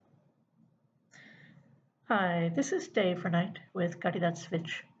Hi, this is Day for Night with Gadi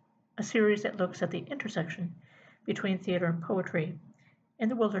Switch, a series that looks at the intersection between theater and poetry in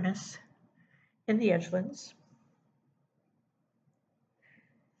the wilderness, in the edgelands.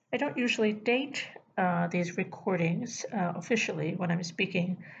 I don't usually date these recordings officially when I'm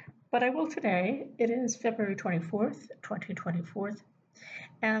speaking, but I will today. It is February 24th, 2024,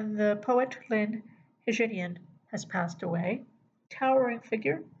 and the poet Lynn Hejinian has passed away, towering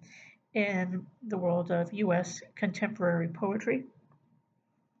figure in the world of U.S. contemporary poetry.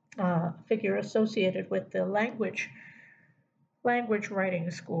 Figure associated with the language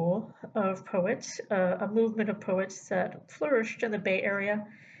writing school of poets, a movement of poets that flourished in the Bay Area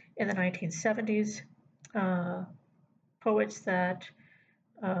in the 1970s. Poets that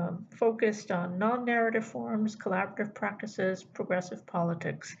focused on non-narrative forms, collaborative practices, progressive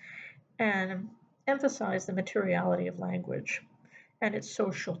politics, and emphasized the materiality of language and its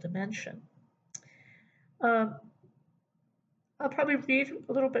social dimension. I'll probably read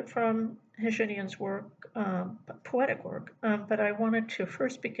a little bit from Hejinian's work, poetic work, but I wanted to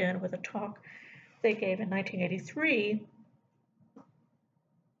first begin with a talk they gave in 1983,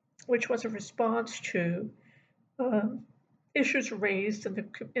 which was a response to issues raised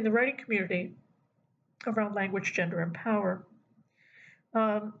in the writing community around language, gender, and power.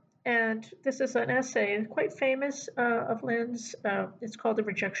 And this is an essay quite famous of Lynn's. It's called The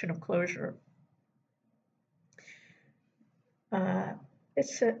Rejection of Closure.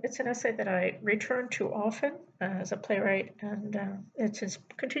 It's an essay that I return to often as a playwright, and it's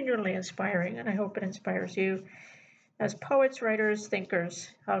continually inspiring, and I hope it inspires you as poets, writers,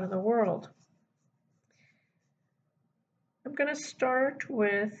 thinkers out in the world. I'm going to start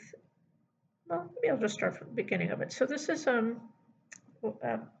with, maybe I'll just start from the beginning of it. So this is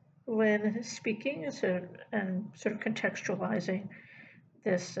Lynn speaking and sort of contextualizing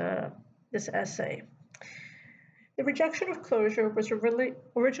this essay. The Rejection of Closure was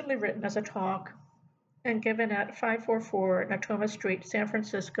originally written as a talk and given at 544 Natoma Street, San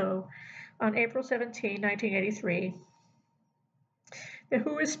Francisco on April 17, 1983. The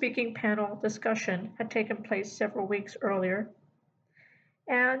Who is Speaking panel discussion had taken place several weeks earlier,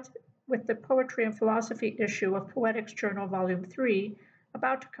 and with the Poetry and Philosophy issue of Poetics Journal Volume 3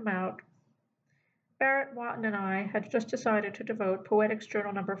 about to come out, Barrett, Watton, and I had just decided to devote Poetics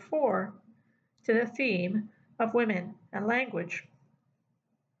Journal number 4 to the theme of women and language.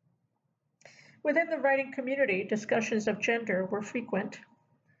 Within the writing community, discussions of gender were frequent,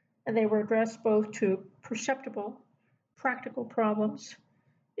 and they were addressed both to perceptible, practical problems,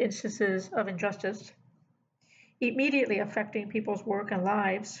 instances of injustice, immediately affecting people's work and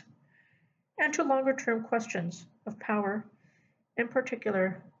lives, and to longer-term questions of power, in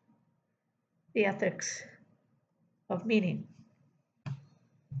particular, the ethics of meaning.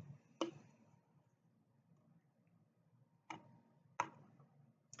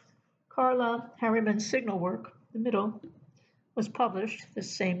 Carla Harriman's signal work, The Middle, was published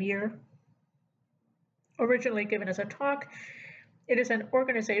this same year. Originally given as a talk, it is an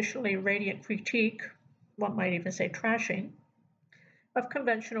organizationally radiant critique, one might even say trashing, of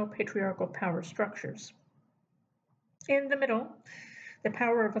conventional patriarchal power structures. In The Middle, the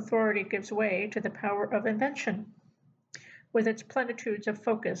power of authority gives way to the power of invention, with its plenitudes of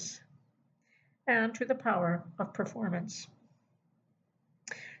focus, and to the power of performance.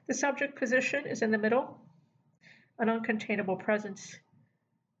 The subject position is in the middle, an uncontainable presence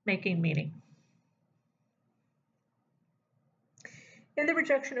making meaning. In The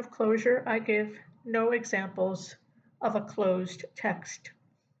Rejection of Closure, I give no examples of a closed text,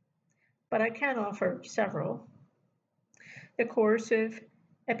 but I can offer several. The coercive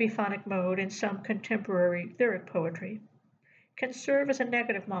epiphonic mode in some contemporary lyric poetry can serve as a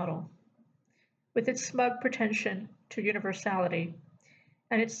negative model, with its smug pretension to universality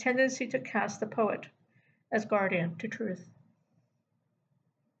and its tendency to cast the poet as guardian to truth.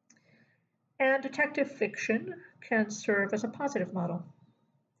 And detective fiction can serve as a positive model,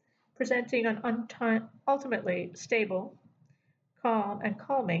 presenting an ultimately stable, calm, and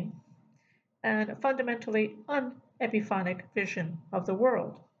calming, and fundamentally unepiphonic vision of the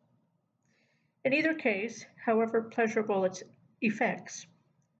world. In either case, however pleasurable its effects,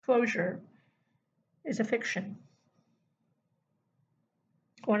 closure is a fiction,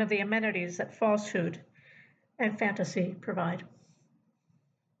 one of the amenities that falsehood and fantasy provide.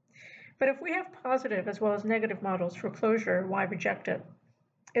 But if we have positive as well as negative models for closure, why reject it?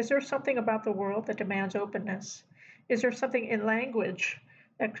 Is there something about the world that demands openness? Is there something in language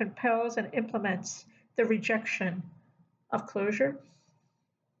that compels and implements the rejection of closure?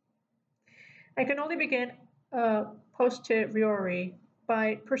 I can only begin posteriori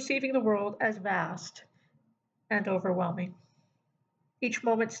by perceiving the world as vast and overwhelming. Each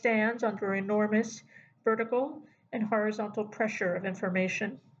moment stands under enormous vertical and horizontal pressure of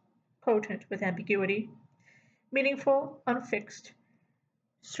information, potent with ambiguity, meaningful, unfixed,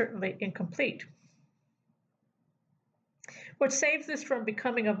 certainly incomplete. What saves this from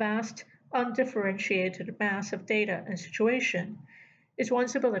becoming a vast, undifferentiated mass of data and situation is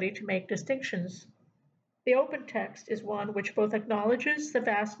one's ability to make distinctions. The open text is one which both acknowledges the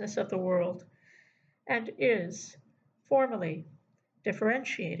vastness of the world and is, formally,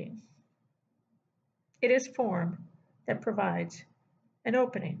 differentiating. It is form that provides an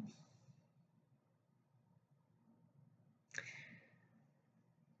opening.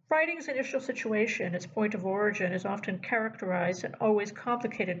 Writing's initial situation, its point of origin, is often characterized and always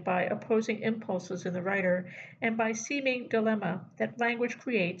complicated by opposing impulses in the writer and by seeming dilemma that language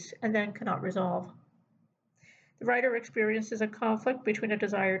creates and then cannot resolve. The writer experiences a conflict between a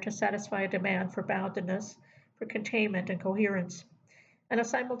desire to satisfy a demand for boundedness, for containment and coherence, and a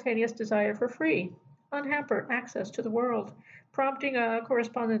simultaneous desire for free, unhampered access to the world, prompting a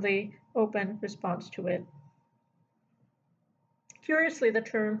correspondingly open response to it. Curiously, the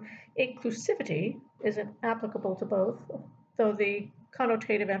term inclusivity isn't applicable to both, though the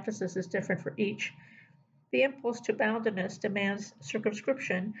connotative emphasis is different for each. The impulse to boundedness demands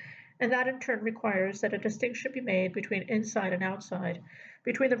circumscription, and that in turn requires that a distinction be made between inside and outside,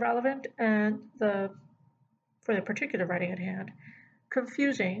 between the relevant and for the particular writing at hand,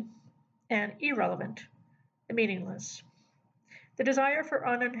 confusing and irrelevant, meaningless. The desire for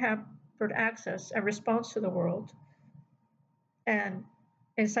unencumbered access and response to the world and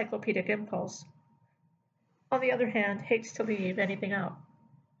encyclopedic impulse, on the other hand, hates to leave anything out.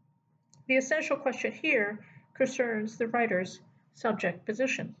 The essential question here concerns the writer's subject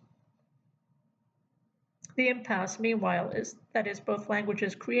position. The impasse, meanwhile, is both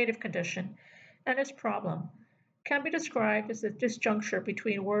language's creative condition and its problem, can be described as the disjuncture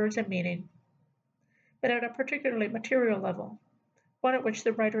between words and meaning, but at a particularly material level, one at which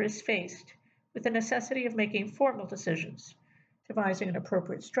the writer is faced with the necessity of making formal decisions, devising an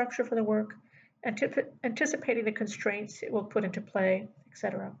appropriate structure for the work, anticipating the constraints it will put into play,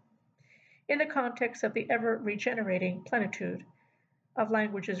 etc., in the context of the ever-regenerating plenitude of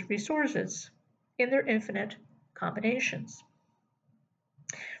language's resources in their infinite combinations.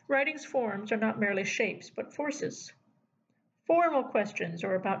 Writing's forms are not merely shapes, but forces. Formal questions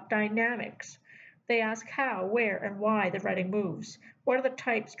are about dynamics. They ask how, where, and why the writing moves. What are the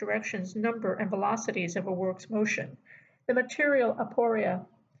types, directions, number, and velocities of a work's motion? The material aporia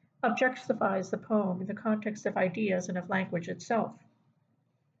objectifies the poem in the context of ideas and of language itself.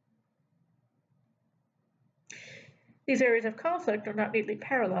 These areas of conflict are not neatly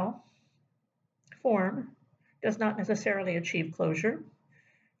parallel. Form does not necessarily achieve closure,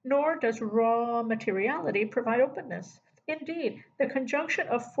 nor does raw materiality provide openness. Indeed, the conjunction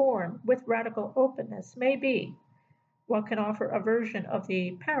of form with radical openness may be what can offer a version of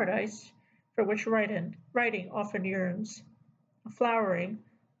the paradise for which writing often yearns, a flowering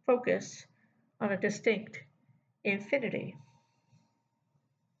focus on a distinct infinity.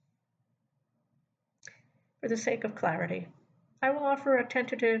 For the sake of clarity, I will offer a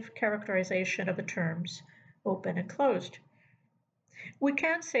tentative characterization of the terms open and closed. We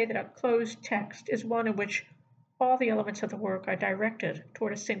can say that a closed text is one in which all the elements of the work are directed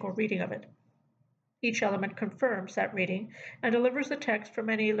toward a single reading of it. Each element confirms that reading and delivers the text from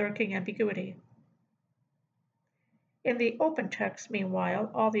any lurking ambiguity. In the open text, meanwhile,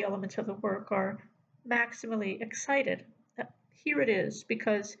 all the elements of the work are maximally excited. Here it is,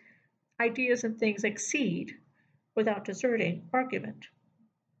 because ideas and things exceed, without deserting, argument,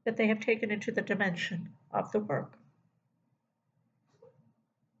 that they have taken into the dimension of the work.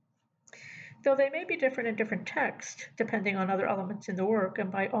 Though they may be different in different texts, depending on other elements in the work,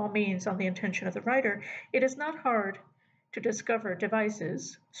 and by all means on the intention of the writer, it is not hard to discover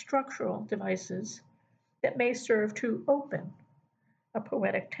devices, structural devices, that may serve to open a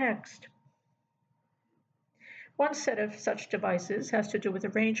poetic text. One set of such devices has to do with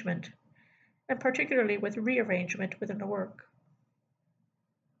arrangement, and particularly with rearrangement within a work.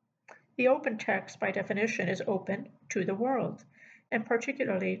 The open text, by definition, is open to the world, and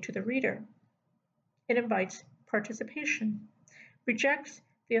particularly to the reader. It invites participation, rejects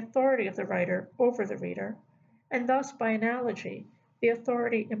the authority of the writer over the reader, and thus, by analogy, the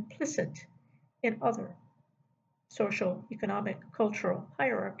authority implicit in other social, economic, cultural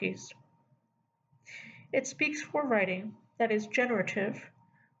hierarchies. It speaks for writing that is generative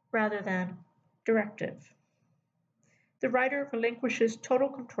rather than directive. The writer relinquishes total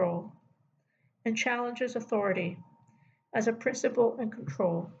control and challenges authority as a principle and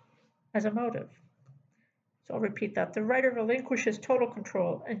control as a motive. So I'll repeat that. The writer relinquishes total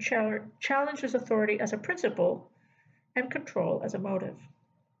control and challenges authority as a principle and control as a motive.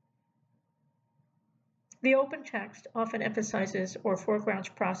 The open text often emphasizes or foregrounds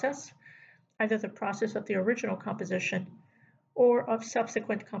process, either the process of the original composition or of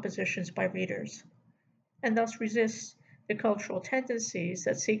subsequent compositions by readers, and thus resists the cultural tendencies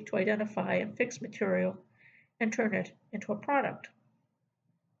that seek to identify and fix material and turn it into a product.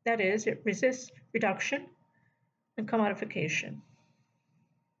 That is, it resists reduction and commodification.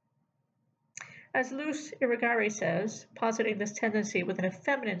 As Luce Irigaray says, positing this tendency within a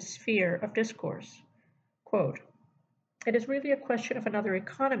feminine sphere of discourse, quote, "It is really a question of another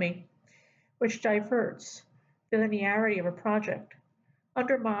economy which diverts the linearity of a project,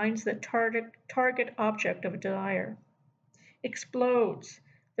 undermines the target object of a desire, explodes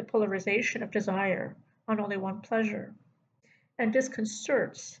the polarization of desire on only one pleasure, and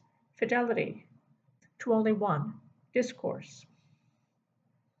disconcerts fidelity to only one discourse."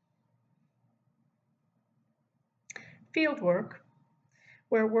 Fieldwork,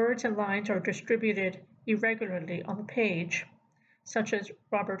 where words and lines are distributed irregularly on the page, such as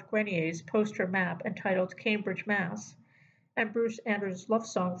Robert Grenier's poster map entitled Cambridge, Mass., and Bruce Andrews' Love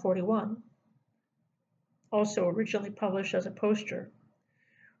Song 41, also originally published as a poster,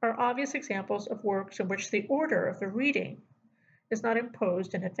 are obvious examples of works in which the order of the reading is not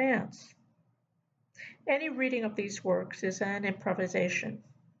imposed in advance. Any reading of these works is an improvisation.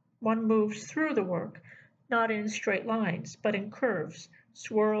 One moves through the work, not in straight lines, but in curves,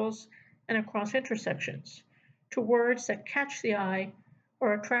 swirls, and across intersections, to words that catch the eye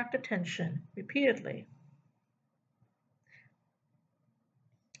or attract attention repeatedly.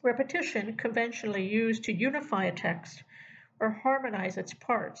 Repetition, conventionally used to unify a text or harmonize its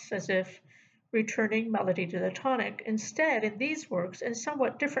parts, as if returning melody to the tonic, instead, in these works, and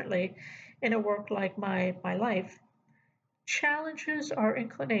somewhat differently in a work like My Life, challenges our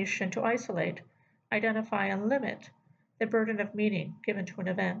inclination to isolate, identify, and limit the burden of meaning given to an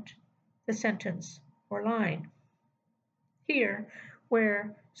event, the sentence, or line. Here,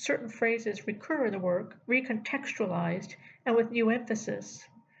 where certain phrases recur in the work, recontextualized and with new emphasis,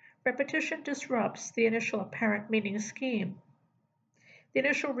 repetition disrupts the initial apparent meaning scheme. The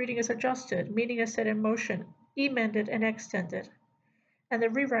initial reading is adjusted, meaning is set in motion, emended and extended, and the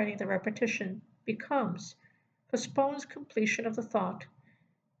rewriting the repetition postpones completion of the thought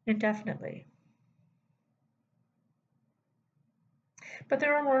indefinitely. But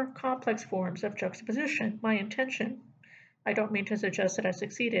there are more complex forms of juxtaposition. My intention, I don't mean to suggest that I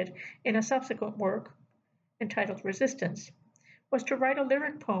succeeded, in a subsequent work entitled Resistance, was to write a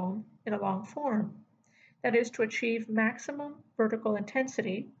lyric poem in a long form, that is, to achieve maximum vertical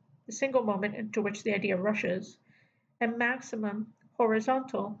intensity, the single moment into which the idea rushes, and maximum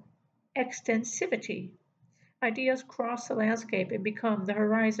horizontal extensivity. Ideas cross the landscape and become the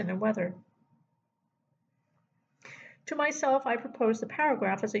horizon and weather. To myself, I propose the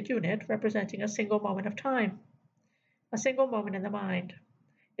paragraph as a unit representing a single moment of time, a single moment in the mind.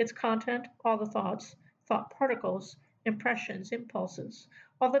 Its content, all the thoughts, thought particles, impressions, impulses,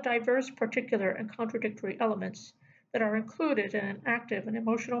 all the diverse, particular, and contradictory elements that are included in an active and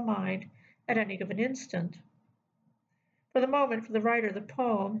emotional mind at any given instant. For the moment, for the writer, the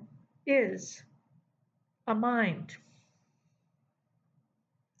poem is a mind.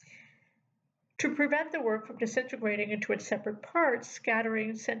 To prevent the work from disintegrating into its separate parts,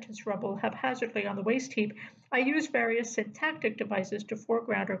 scattering sentence rubble haphazardly on the waste heap, I use various syntactic devices to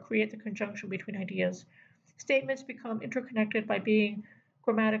foreground or create the conjunction between ideas. Statements become interconnected by being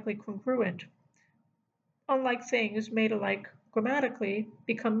grammatically congruent. Unlike things made alike grammatically,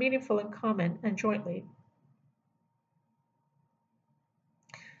 become meaningful in common and jointly.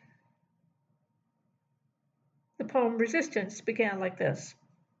 The poem Resistance began like this.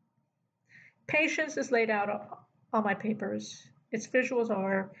 Patience is laid out on my papers. Its visuals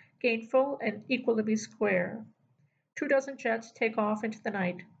are gainful and equally square. 24 jets take off into the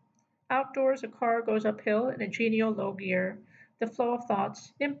night. Outdoors, a car goes uphill in a genial low gear. The flow of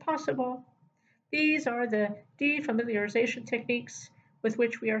thoughts, impossible. These are the defamiliarization techniques with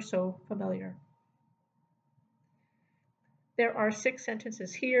which we are so familiar. There are 6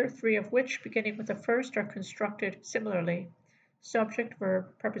 sentences here, 3 of which, beginning with the first, are constructed similarly. Subject,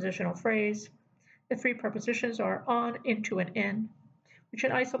 verb, prepositional phrase. The 3 prepositions are on, into, and in, which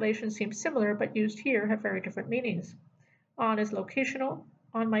in isolation seem similar, but used here have very different meanings. On is locational,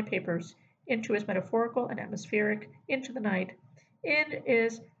 on my papers. Into is metaphorical and atmospheric, into the night. In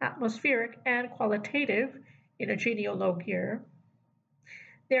is atmospheric and qualitative, in a genial low gear.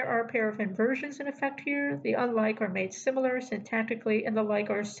 There are a pair of inversions in effect here. The unlike are made similar syntactically, and the like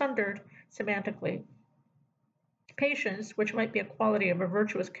are sundered semantically. Patience, which might be a quality of a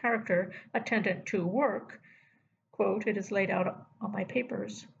virtuous character attendant to work, quote, it is laid out on my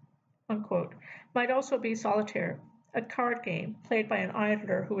papers, unquote, might also be solitaire, a card game played by an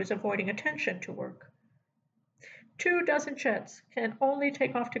idler who is avoiding attention to work. 24 jets can only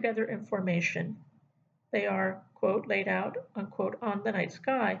take off together in formation. They are, quote, laid out, unquote, on the night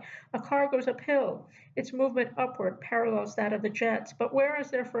sky. A car goes uphill. Its movement upward parallels that of the jets, but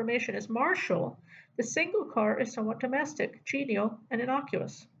whereas their formation is martial, the single car is somewhat domestic, genial, and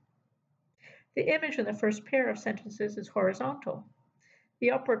innocuous. The image in the first pair of sentences is horizontal.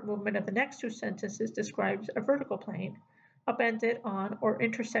 The upward movement of the next two sentences describes a vertical plane, upended on or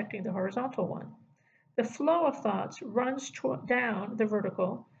intersecting the horizontal one. The flow of thoughts runs down the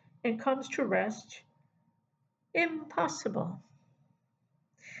vertical and comes to rest. Impossible.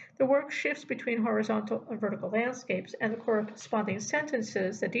 The work shifts between horizontal and vertical landscapes, and the corresponding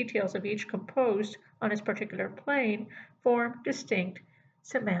sentences, the details of each composed on its particular plane, form distinct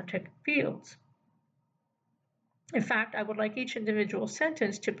semantic fields. In fact, I would like each individual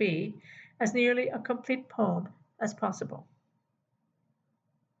sentence to be as nearly a complete poem as possible.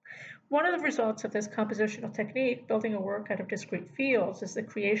 One of the results of this compositional technique, building a work out of discrete fields, is the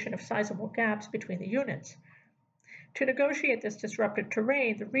creation of sizable gaps between the units. To negotiate this disrupted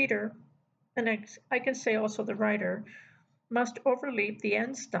terrain, the reader, and I can say also the writer, must overleap the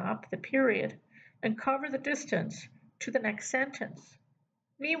end stop, the period, and cover the distance to the next sentence.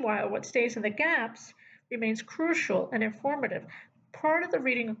 Meanwhile, what stays in the gaps remains crucial and informative. Part of the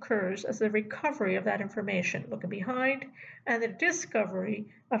reading occurs as the recovery of that information, looking behind, and the discovery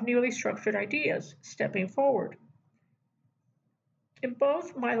of newly structured ideas, stepping forward. In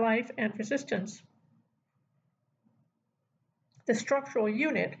both My Life and Resistance, the structural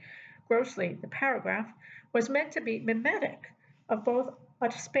unit, grossly the paragraph, was meant to be mimetic of both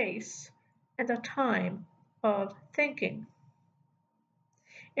a space and a time of thinking.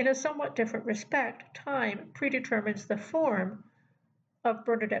 In a somewhat different respect, time predetermines the form of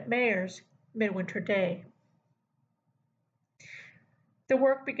Bernadette Mayer's Midwinter Day. The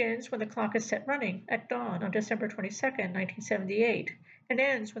work begins when the clock is set running at dawn on December 22, 1978, and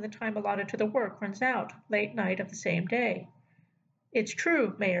ends when the time allotted to the work runs out, late night of the same day. It's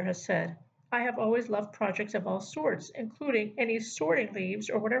true, Mayer has said. I have always loved projects of all sorts, including any sorting leaves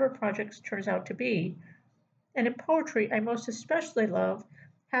or whatever projects turns out to be. And in poetry, I most especially love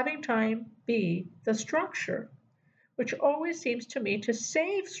having time be the structure, which always seems to me to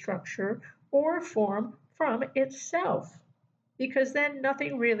save structure or form from itself, because then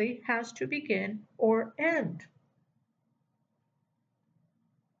nothing really has to begin or end.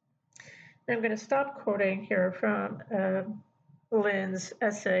 I'm going to stop quoting here from Lynn's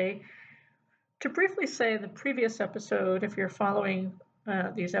essay to briefly say in the previous episode, if you're following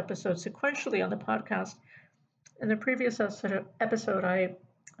these episodes sequentially on the podcast, in the previous episode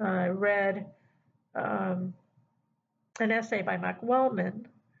I read an essay by Mac Wellman,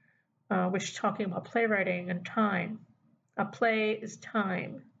 which is talking about playwriting and time. A play is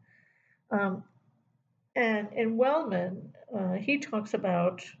time. And in Wellman, he talks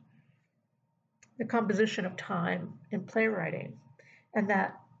about the composition of time in playwriting, and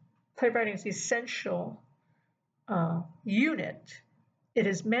that playwriting is the essential unit. It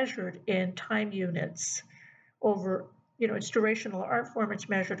is measured in time units over, its durational art form, it's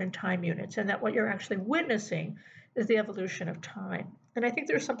measured in time units, and that what you're actually witnessing is the evolution of time. And I think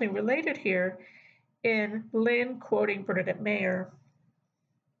there's something related here in Lynn quoting Bernadette Mayer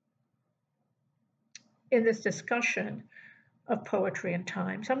in this discussion of poetry and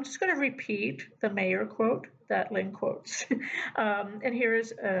time. So I'm just going to repeat the Mayer quote that Lynn quotes. And here is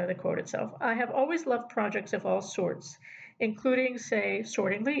the quote itself. I have always loved projects of all sorts, including, say,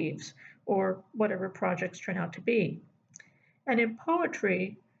 sorting leaves, or whatever projects turn out to be. And in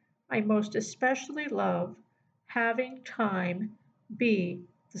poetry, I most especially love having time be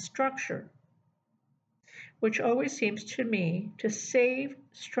the structure, which always seems to me to save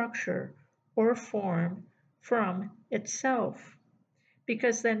structure or form from itself,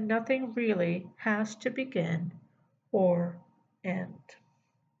 because then nothing really has to begin or end.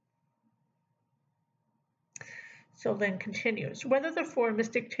 So Lynn continues, whether the form is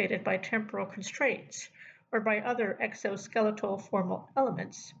dictated by temporal constraints or by other exoskeletal formal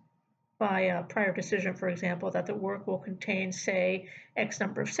elements, by a prior decision, for example, that the work will contain, say, X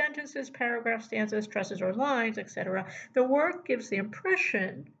number of sentences, paragraphs, stanzas, stresses, or lines, etc., the work gives the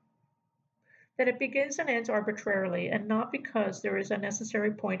impression that it begins and ends arbitrarily and not because there is a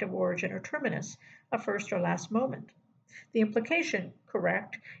necessary point of origin or terminus, a first or last moment. The implication,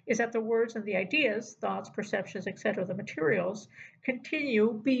 correct, is that the words and the ideas, thoughts, perceptions, etc., the materials,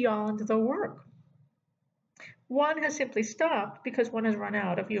 continue beyond the work. One has simply stopped because one has run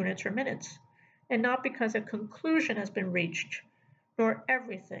out of units or minutes, and not because a conclusion has been reached, nor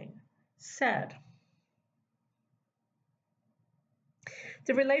everything said.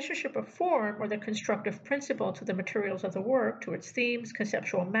 The relationship of form, or the constructive principle, to the materials of the work, to its themes,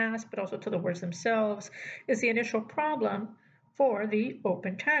 conceptual mass, but also to the words themselves, is the initial problem for the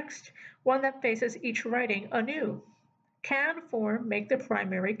open text, one that faces each writing anew. Can form make the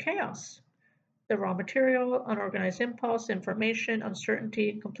primary chaos? The raw material, unorganized impulse, information,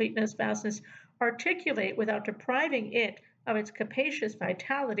 uncertainty, completeness, vastness, articulate without depriving it of its capacious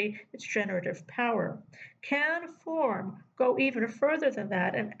vitality, its generative power? Can form go even further than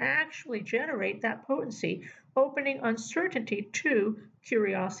that and actually generate that potency, opening uncertainty to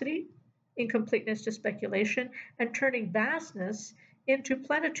curiosity, incompleteness to speculation, and turning vastness into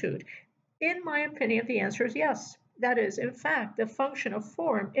plenitude? In my opinion, the answer is yes. That is, in fact, the function of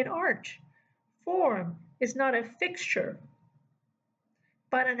form in art. Form is not a fixture,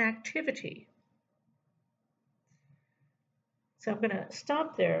 but an activity. So I'm going to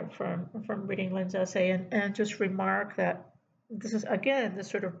stop there from reading Lynn's essay and just remark that this is, again,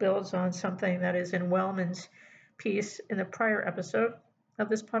 this sort of builds on something that is in Wellman's piece in the prior episode of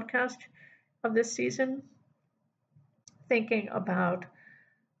this podcast of this season, thinking about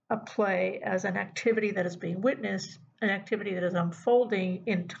a play as an activity that is being witnessed, an activity that is unfolding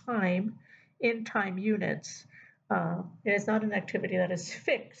in time units. It is not an activity that is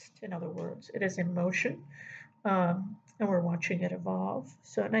fixed, in other words. It is in motion, and we're watching it evolve.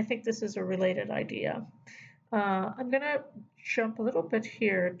 So, and I think this is a related idea. I'm going to jump a little bit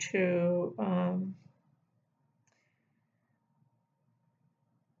here to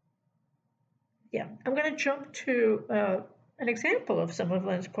I'm going to jump to an example of some of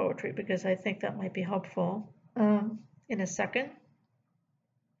Lynn's poetry, because I think that might be helpful in a second.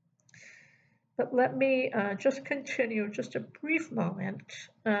 But let me just continue just a brief moment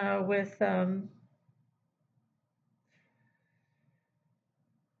with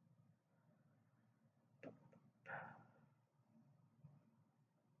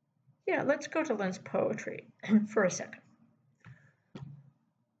let's go to Lynn's poetry for a second.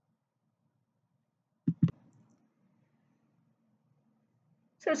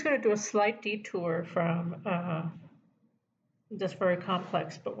 So I was going to do a slight detour from this very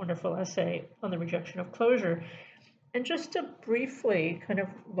complex but wonderful essay on the rejection of closure, and just to briefly kind of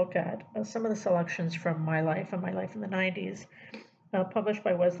look at some of the selections from My Life and My Life in the 90s, published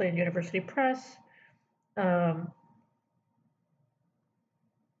by Wesleyan University Press. And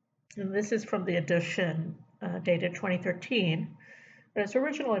this is from the edition dated 2013, but its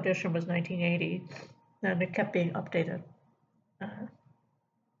original edition was 1980, and it kept being updated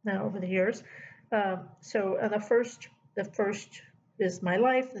now over the years. So the first is My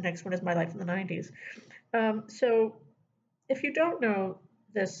Life, the next one is My Life in the 90s. So if you don't know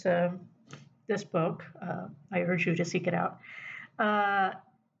this this book, I urge you to seek it out.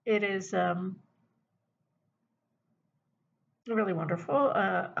 It is really wonderful.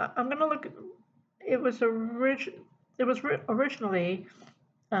 I'm going to look. It was originally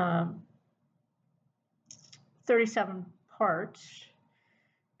 37 parts,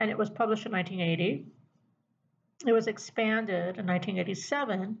 and it was published in 1980. It was expanded in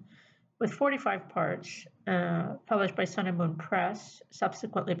 1987 with 45 parts, published by Sun and Moon Press,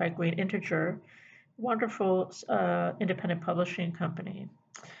 subsequently by Green Integer, wonderful independent publishing company.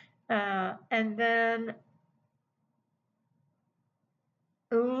 And then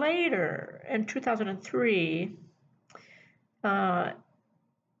later, in 2003, the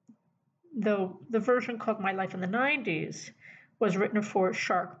version called My Life in the 90s was written for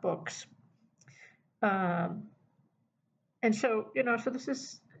Shark Books. And so, so this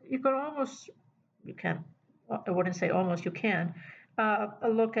is, I wouldn't say almost, you can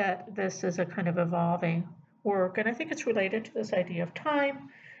look at this as a kind of evolving work. And I think it's related to this idea of time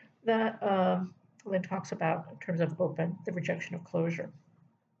that Lynn talks about in terms of open, the rejection of closure.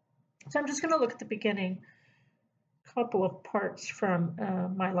 So I'm just going to look at the beginning couple of parts from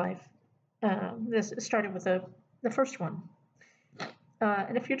My Life. This starting with the first one.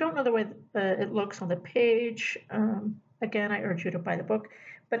 And if you don't know the way it looks on the page, again, I urge you to buy the book.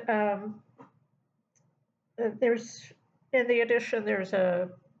 But there's, in the edition, there's a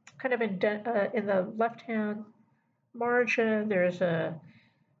kind of indent in the left-hand margin. There's an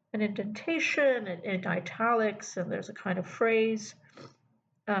indentation in italics, and there's a kind of phrase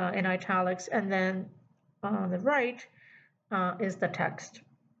in italics. And then on the right is the text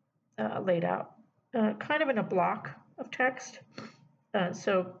laid out, kind of in a block of text.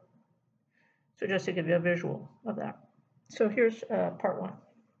 So just to give you a visual of that. So here's part one.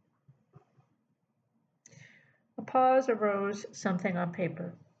 pause arose something on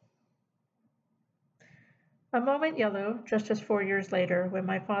paper. A moment yellow, just as 4 years later, when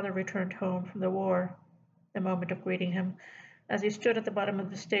my father returned home from the war, the moment of greeting him, as he stood at the bottom of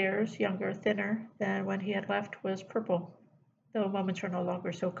the stairs, younger, thinner than when he had left, was purple, though moments are no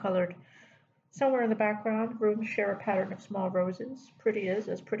longer so colored. Somewhere in the background, rooms share a pattern of small roses. Pretty is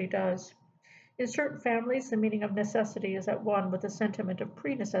as pretty does. In certain families, the meaning of necessity is at one with the sentiment of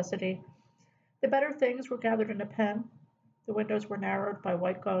pre-necessity. The better things were gathered in a pen. The windows were narrowed by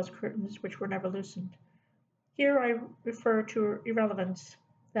white gauze curtains which were never loosened. Here I refer to irrelevance,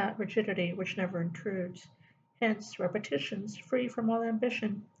 that rigidity which never intrudes. Hence, repetitions, free from all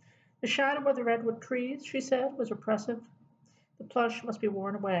ambition. The shadow of the redwood trees, she said, was oppressive. The plush must be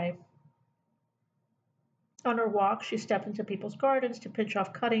worn away. On her walk, she stepped into people's gardens to pinch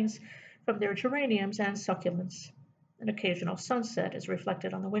off cuttings from their geraniums and succulents. An occasional sunset is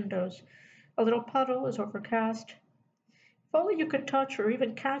reflected on the windows. A little puddle is overcast. If only you could touch or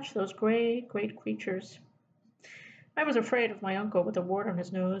even catch those gray, great creatures. I was afraid of my uncle with a wart on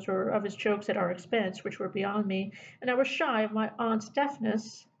his nose, or of his jokes at our expense, which were beyond me, and I was shy of my aunt's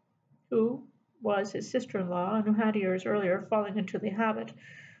deafness, who was his sister-in-law, and who had years earlier fallen into the habit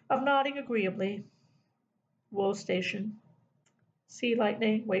of nodding agreeably. Wool station. See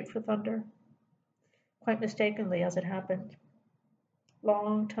lightning, wait for thunder. Quite mistakenly, as it happened.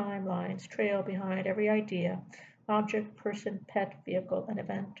 Long timelines trail behind every idea, object, person, pet, vehicle, and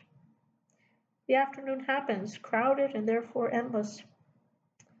event. The afternoon happens, crowded and therefore endless.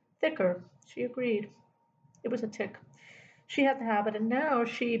 Thicker, she agreed. It was a tick. She had the habit, and now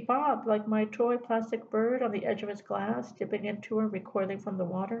she bobbed like my toy plastic bird on the edge of its glass, dipping into and recoiling from the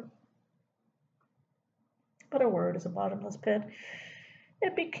water. But a word is a bottomless pit.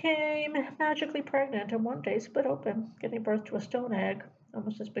 It became magically pregnant and one day split open, giving birth to a stone egg,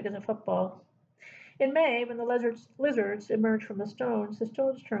 almost as big as a football. In May, when the lizards emerge from the stones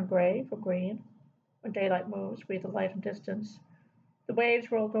turn gray from green. When daylight moves, we the light and distance. The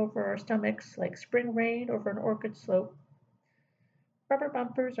waves rolled over our stomachs like spring rain over an orchid slope. Rubber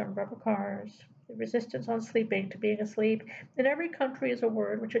bumpers on rubber cars. The resistance on sleeping to being asleep in every country is a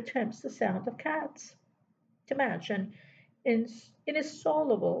word which attempts the sound of cats. To match an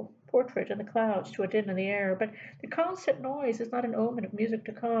indissoluble portrait in the clouds to a din in the air, but the constant noise is not an omen of music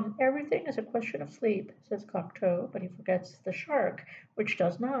to come. Everything is a question of sleep, says Cocteau, but he forgets the shark, which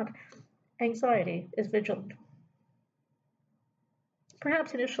does not. Anxiety is vigilant.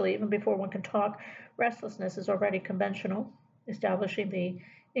 Perhaps initially, even before one can talk, restlessness is already conventional, establishing the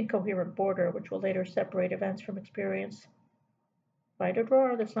incoherent border which will later separate events from experience. Find a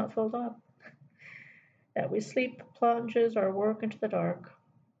drawer that's not filled up. That we sleep plunges our work into the dark.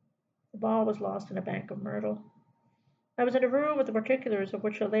 The ball was lost in a bank of myrtle. I was in a room with the particulars of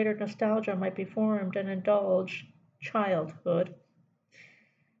which a later nostalgia might be formed and indulge childhood.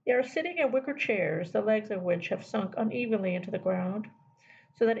 They are sitting in wicker chairs, the legs of which have sunk unevenly into the ground,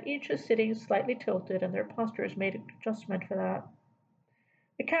 so that each is sitting slightly tilted, and their postures made adjustment for that.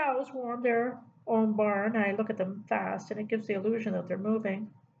 The cows warm their own barn. I look at them fast, and it gives the illusion that they're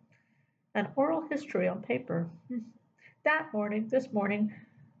moving. An oral history on paper. That morning, this morning,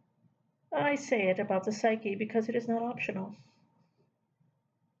 I say it about the psyche because it is not optional.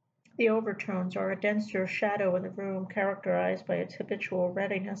 The overtones are a denser shadow in the room, characterized by its habitual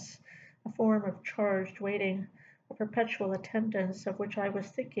readiness, a form of charged waiting, a perpetual attendance of which I was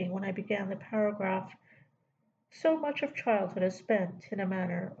thinking when I began the paragraph. So much of childhood is spent in a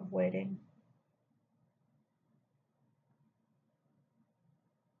manner of waiting.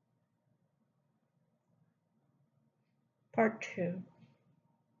 Part 2.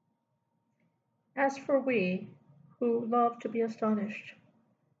 As for we, who love to be astonished.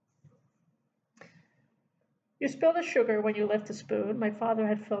 You spill the sugar when you lift the spoon. My father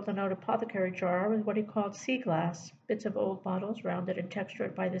had filled an old apothecary jar with what he called sea glass, bits of old bottles rounded and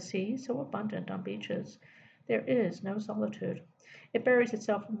textured by the sea, so abundant on beaches. There is no solitude. It buries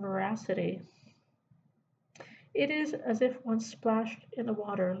itself in veracity. It is as if one splashed in the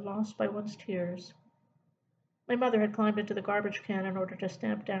water, lost by one's tears. My mother had climbed into the garbage can in order to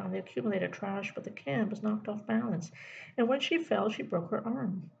stamp down the accumulated trash, but the can was knocked off balance, and when she fell, she broke her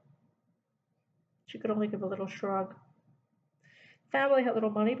arm. She could only give a little shrug. Family had little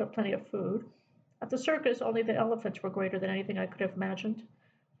money, but plenty of food. At the circus, only the elephants were greater than anything I could have imagined.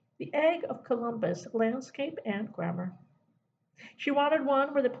 The egg of Columbus, landscape and grammar. She wanted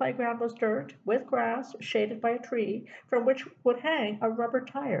one where the playground was dirt, with grass, shaded by a tree, from which would hang a rubber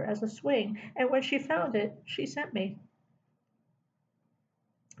tire as a swing, and when she found it, she sent me.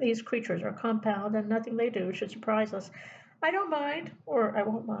 These creatures are compound, and nothing they do should surprise us. I don't mind, or I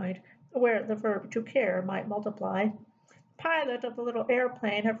won't mind, where the verb to care might multiply. Pilot of the little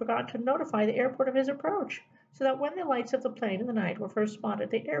airplane had forgotten to notify the airport of his approach, so that when the lights of the plane in the night were first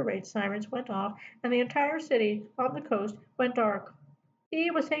spotted, the air raid sirens went off and the entire city on the coast went dark. He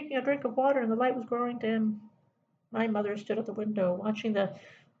was taking a drink of water and the light was growing dim. My mother stood at the window, watching the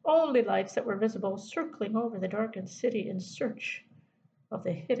only lights that were visible circling over the darkened city in search of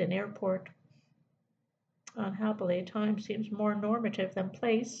the hidden airport. Unhappily, time seems more normative than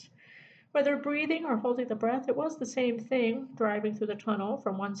place. Whether breathing or holding the breath, it was the same thing, driving through the tunnel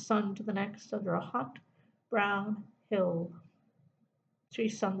from one sun to the next under a hot, brown hill. She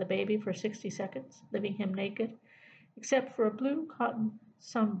sunned the baby for 60 seconds, leaving him naked, except for a blue cotton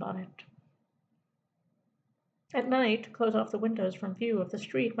sunbonnet. At night, to close off the windows from view of the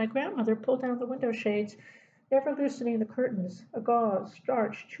street, my grandmother pulled down the window shades, never loosening the curtains, a gauze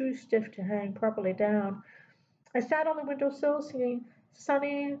starch too stiff to hang properly down. I sat on the windowsill singing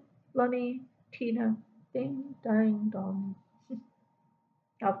Sunny, Lunny, Tina, ding, dang, dong.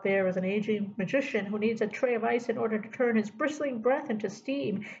 Out there is an aging magician who needs a tray of ice in order to turn his bristling breath into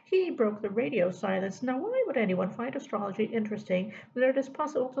steam. He broke the radio silence. Now, why would anyone find astrology interesting when it is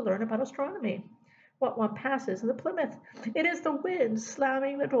possible to learn about astronomy? What one passes in the Plymouth. It is the wind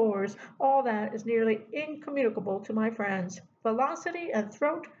slamming the doors. All that is nearly incommunicable to my friends. Velocity and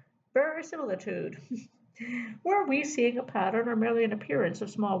throat verisimilitude. Were we seeing a pattern or merely an appearance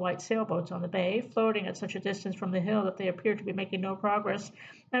of small white sailboats on the bay, floating at such a distance from the hill that they appeared to be making no progress,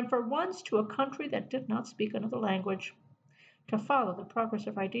 and for once to a country that did not speak another language? To follow the progress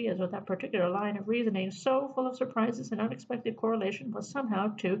of ideas with that particular line of reasoning, so full of surprises and unexpected correlation, was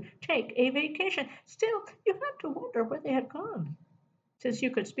somehow to take a vacation. Still, you had to wonder where they had gone. Since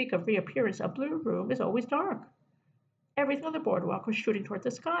you could speak of reappearance, a blue room is always dark. Everything on the boardwalk was shooting toward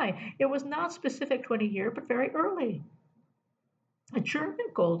the sky. It was not specific to any year, but very early. A German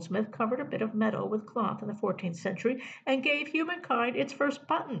goldsmith covered a bit of metal with cloth in the 14th century and gave humankind its first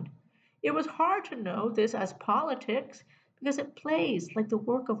button. It was hard to know this as politics because it plays like the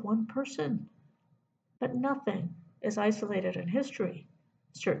work of one person. But nothing is isolated in history.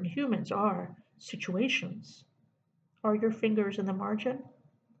 Certain humans are situations. Are your fingers in the margin?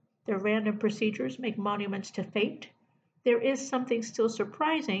 Their random procedures make monuments to fate. There is something still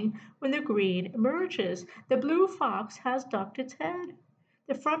surprising when the green emerges. The blue fox has ducked its head.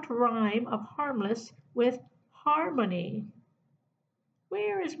 The front rhyme of harmless with harmony.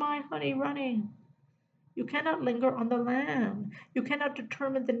 Where is my honey running? You cannot linger on the lamb. You cannot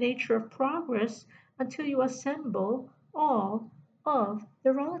determine the nature of progress until you assemble all of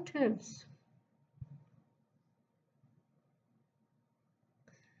the relatives.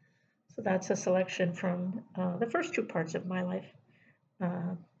 So that's a selection from the first two parts of my life.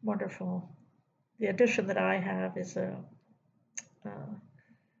 Wonderful. The edition that I have is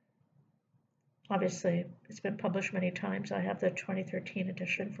obviously it's been published many times. I have the 2013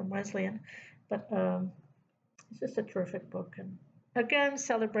 edition from Wesleyan, but it's just a terrific book. And again,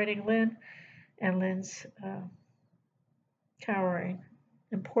 celebrating Lynn and Lynn's towering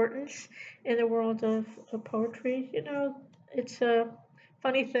importance in the world of poetry. You know, it's a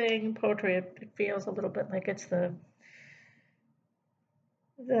funny thing, poetry, it feels a little bit like it's the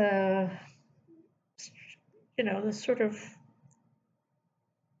the sort of,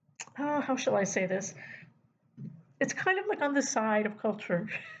 how shall I say this? It's kind of like on the side of culture.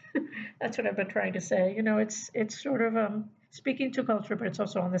 That's what I've been trying to say. You know, it's sort of speaking to culture, but it's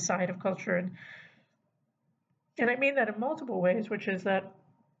also on the side of culture, and I mean that in multiple ways, which is that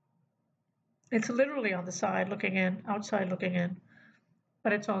it's literally on the side looking in, outside looking in,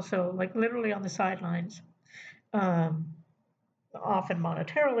 but it's also like literally on the sidelines, often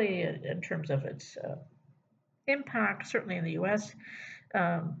monetarily in terms of its impact, certainly in the U.S.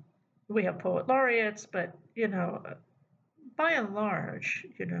 We have poet laureates, but by and large,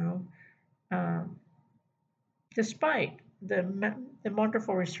 despite the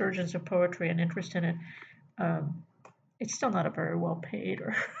wonderful resurgence of poetry and interest in it, it's still not a very well paid,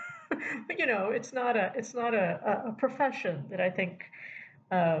 or it's not a profession that I think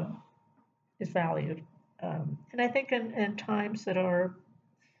is valued. And I think in times that are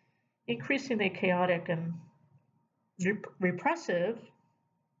increasingly chaotic and repressive,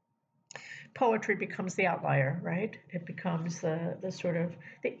 poetry becomes the outlier, right? It becomes the sort of,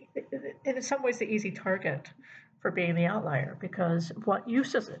 in some ways, the easy target for being the outlier, because what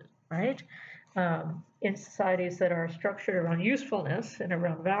use is it, right? In societies that are structured around usefulness and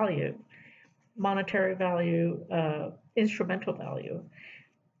around value, monetary value, instrumental value,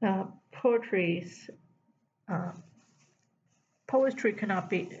 poetry cannot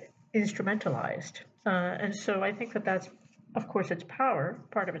be instrumentalized. And so I think that that's of course, its power,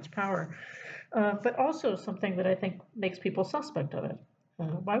 part of its power, but also something that I think makes people suspect of it.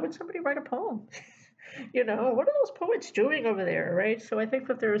 Why would somebody write a poem? What are those poets doing over there, right? So I think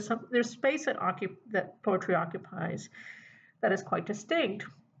that there's space that poetry occupies that is quite distinct,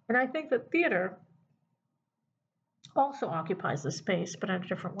 and I think that theater also occupies the space, but in a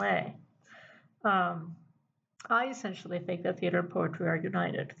different way. Um, I essentially think that theater and poetry are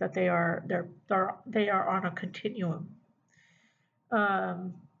united, that they are on a continuum,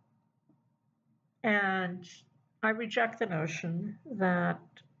 um, and I reject the notion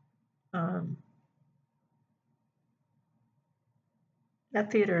um,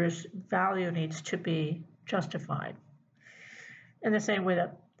 that theater's value needs to be justified in the same way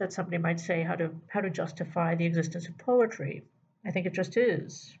that somebody might say how to justify the existence of poetry. I think it just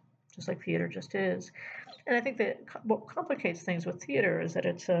is, just like theater just is. And I think that what complicates things with theater is that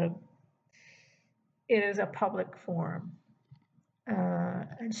it is a public form,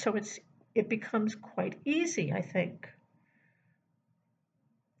 and so it becomes quite easy, I think,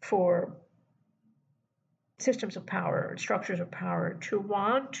 for systems of power, structures of power, to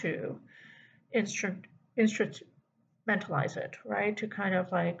want to instrumentalize it, right? To kind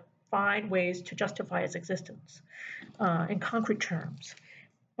of like find ways to justify its existence in concrete terms.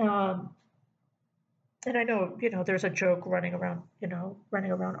 And I know, there's a joke running around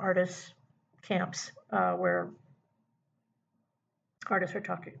artists' camps where artists are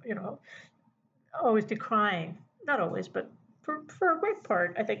talking, always decrying, not always, but for a great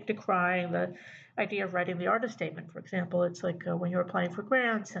part, I think decrying the idea of writing the artist statement, for example. It's like when you're applying for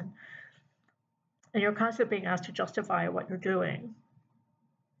grants and you're constantly being asked to justify what you're doing.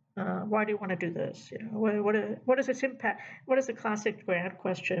 Why do you want to do this? What is its impact? What is the classic grant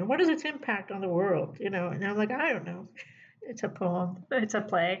question? What is its impact on the world? And I'm like, I don't know. It's a poem. It's a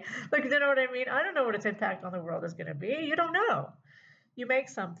play. Like, you know what I mean? I don't know what its impact on the world is going to be. You don't know. You make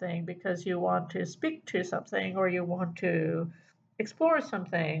something because you want to speak to something, or you want to explore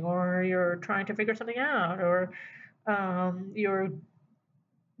something, or you're trying to figure something out, or you're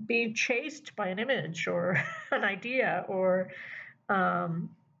being chased by an image or an idea or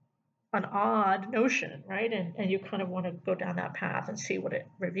um, an odd notion, right? And you kind of want to go down that path and see what it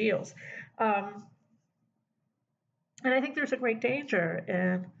reveals. And I think there's a great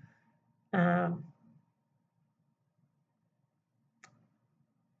danger in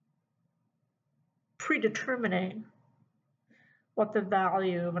predetermining what the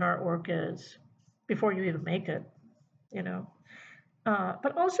value of an artwork is before you even make it,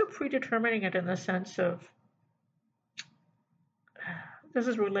 but also predetermining it in the sense of, this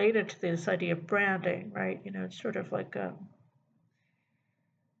is related to this idea of branding, right? It's sort of like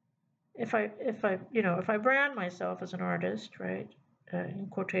if I brand myself as an artist, right, in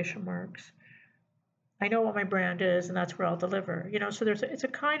quotation marks, I know what my brand is, and that's where I'll deliver. So it's a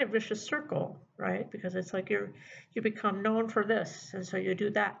kind of vicious circle, right? Because it's like you become known for this, and so you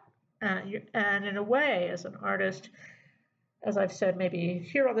do that, and in a way, as an artist, as I've said, maybe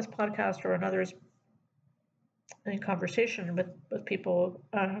here on this podcast or in others, in conversation with people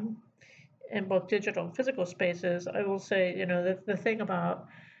in both digital and physical spaces, I will say, the thing about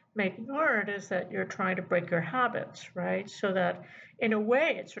making art is that you're trying to break your habits, right? So that in a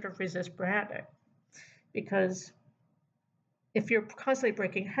way it sort of resists branding, because if you're constantly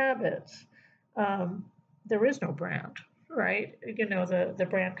breaking habits, there is no brand, right? The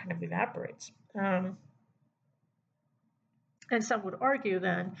brand kind of evaporates. And some would argue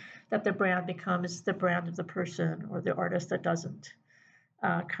then that the brand becomes the brand of the person or the artist that doesn't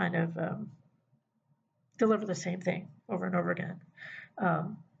deliver the same thing over and over again.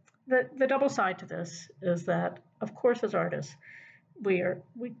 The double side to this is that, of course, as artists, we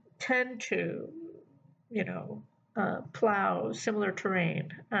tend to, plow similar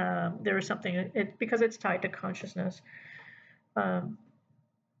terrain. There is something, because it's tied to consciousness. The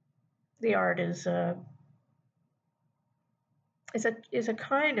art is a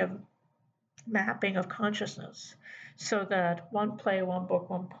kind of mapping of consciousness, so that one play, one book,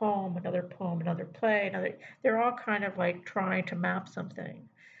 one poem, another play, they're all kind of like trying to map something,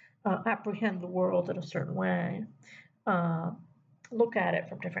 apprehend the world in a certain way, look at it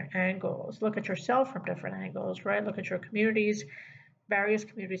from different angles, look at yourself from different angles, right? Look at your communities, various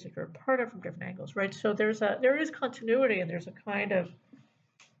communities that you're a part of from different angles, right? So there is continuity, and there's a kind of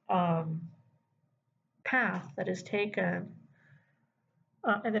path that is taken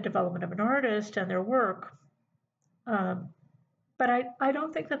in the development of an artist and their work. But I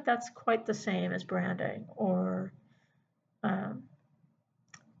don't think that that's quite the same as branding, or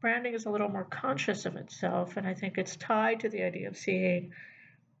branding is a little more conscious of itself, and I think it's tied to the idea of seeing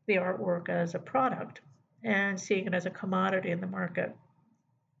the artwork as a product, and seeing it as a commodity in the market,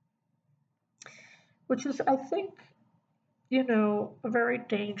 which is, I think, a very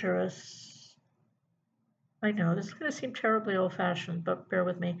dangerous. I know this is going to seem terribly old fashioned, but bear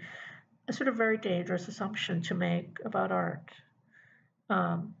with me. A sort of very dangerous assumption to make about art.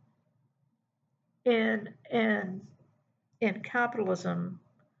 Um, in capitalism,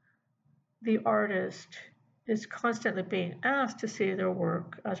 the artist is constantly being asked to see their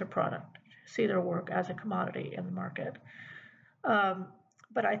work as a product, see their work as a commodity in the market. Um,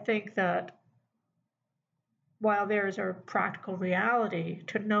 but I think that while there is a practical reality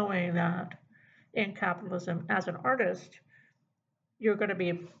to knowing that in capitalism, as an artist, you're going to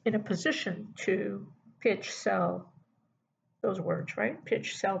be in a position to pitch, sell those words, right?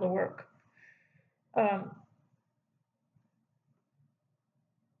 Pitch, sell the work. Um,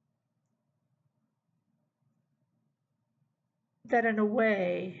 that in a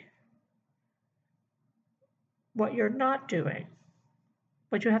way, what you're not doing,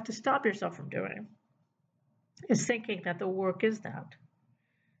 what you have to stop yourself from doing, is thinking that the work is that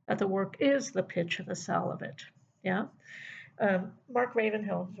the work is the pitch and the sell of it. Yeah. Mark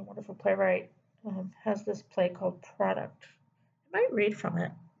Ravenhill, who's a wonderful playwright, has this play called Product. I might read from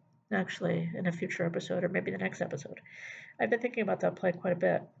it actually in a future episode or maybe the next episode. I've been thinking about that play quite a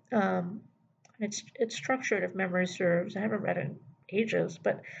bit. It's structured, if memory serves. I haven't read it in ages,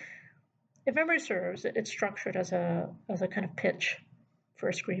 but if memory serves, it's structured as a kind of pitch for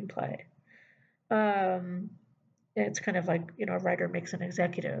a screenplay. It's kind of like a writer makes an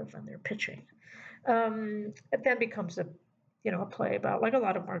executive and they're pitching. It then becomes a play about, like a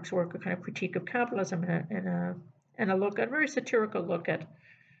lot of Marx's work, a kind of critique of capitalism and a very satirical look at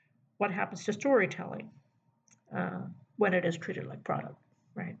what happens to storytelling when it is treated like product,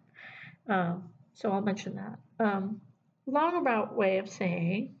 right? So I'll mention that. Long about way of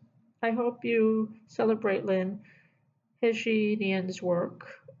saying, I hope you celebrate Lynn Hejinian's work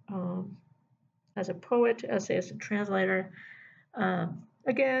as a poet, essayist, and translator.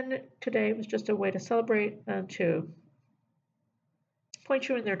 Again, today was just a way to celebrate and to point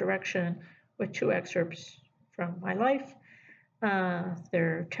you in their direction with two excerpts from my life,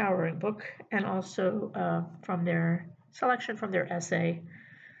 their towering book, and also from their selection from their essay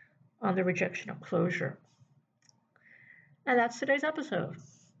on the rejection of closure. And that's today's episode.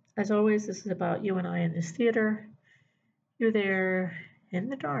 As always, this is about you and I in this theater. You're there in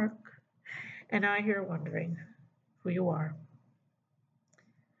the dark, and I here wondering who you are.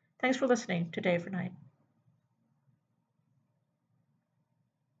 Thanks for listening to Day for Night.